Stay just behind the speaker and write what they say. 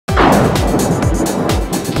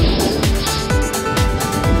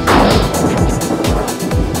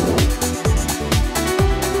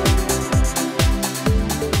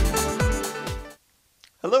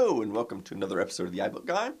and welcome to another episode of the iBook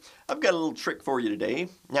Guy. I've got a little trick for you today.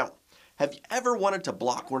 Now, have you ever wanted to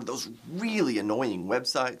block one of those really annoying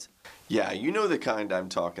websites? Yeah, you know the kind I'm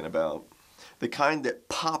talking about. The kind that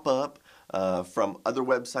pop up from other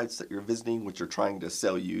websites that you're visiting which are trying to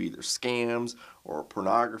sell you either scams or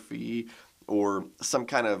pornography or some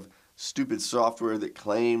kind of stupid software that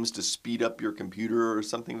claims to speed up your computer or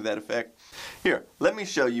something to that effect. Here, let me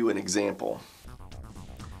show you an example.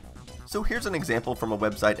 So here's an example from a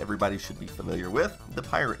website everybody should be familiar with, the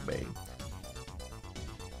Pirate Bay.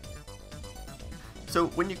 So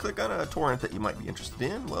when you click on a torrent that you might be interested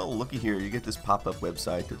in, well, looky here, you get this pop-up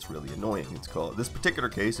website that's really annoying. It's called, in this particular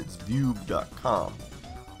case, it's Vube.com.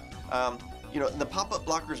 The pop-up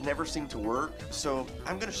blockers never seem to work, so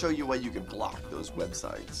I'm going to show you a way you can block those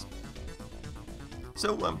websites.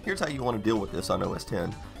 So here's how you want to deal with this on OS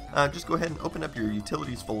X. Just go ahead and open up your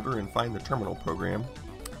utilities folder and find the terminal program.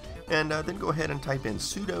 And then go ahead and type in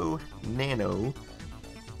sudo nano.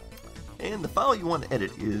 And the file you want to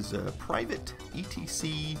edit is private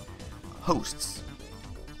etc hosts.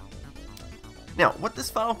 Now, what this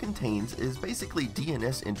file contains is basically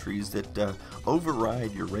DNS entries that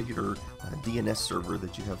override your regular DNS server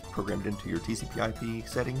that you have programmed into your TCP/IP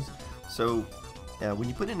settings. So when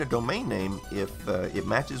you put in a domain name, if it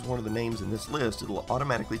matches one of the names in this list, it'll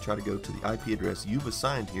automatically try to go to the IP address you've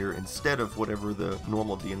assigned here instead of whatever the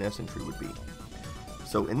normal DNS entry would be.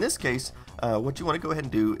 So in this case, what you want to go ahead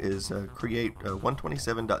and do is create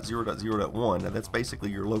 127.0.0.1, and that's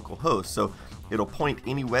basically your local host. So it'll point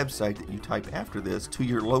any website that you type after this to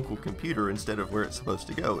your local computer instead of where it's supposed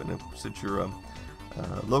to go. And since your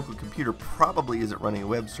local computer probably isn't running a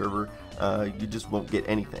web server, you just won't get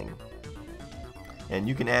anything. And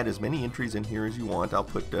you can add as many entries in here as you want. I'll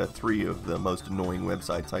put 3 of the most annoying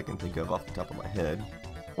websites I can think of off the top of my head.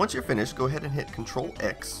 Once you're finished, go ahead and hit Control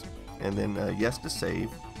X and then yes to save.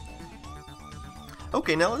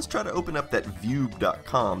 Okay, now let's try to open up that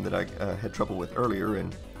Vube.com that I had trouble with earlier,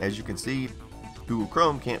 and as you can see, Google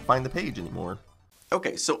Chrome can't find the page anymore.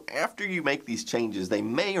 Okay, so after you make these changes, they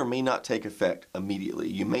may or may not take effect immediately.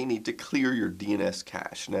 You may need to clear your DNS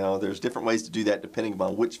cache. Now, there's different ways to do that depending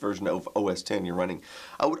upon which version of OS X you're running.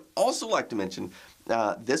 I would also like to mention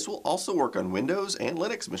this will also work on Windows and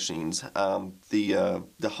Linux machines. The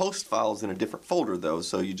host file is in a different folder though,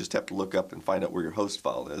 so you just have to look up and find out where your host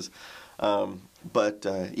file is. But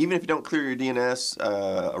even if you don't clear your DNS,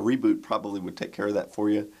 a reboot probably would take care of that for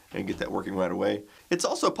you and get that working right away. It's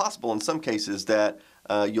also possible in some cases that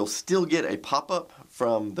you'll still get a pop-up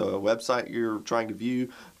from the website you're trying to view,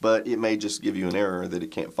 but it may just give you an error that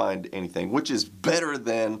it can't find anything, which is better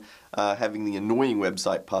than having the annoying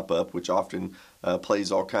website pop up, which often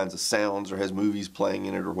plays all kinds of sounds or has movies playing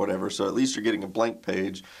in it or whatever. So at least you're getting a blank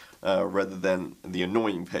page rather than the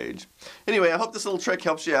annoying page. Anyway, I hope this little trick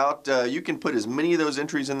helps you out. You can put as many of those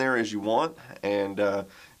entries in there as you want, and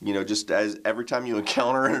just as every time you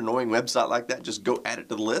encounter an annoying website like that, just go add it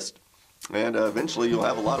to the list, and eventually you'll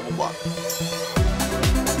have a lot of them blocked.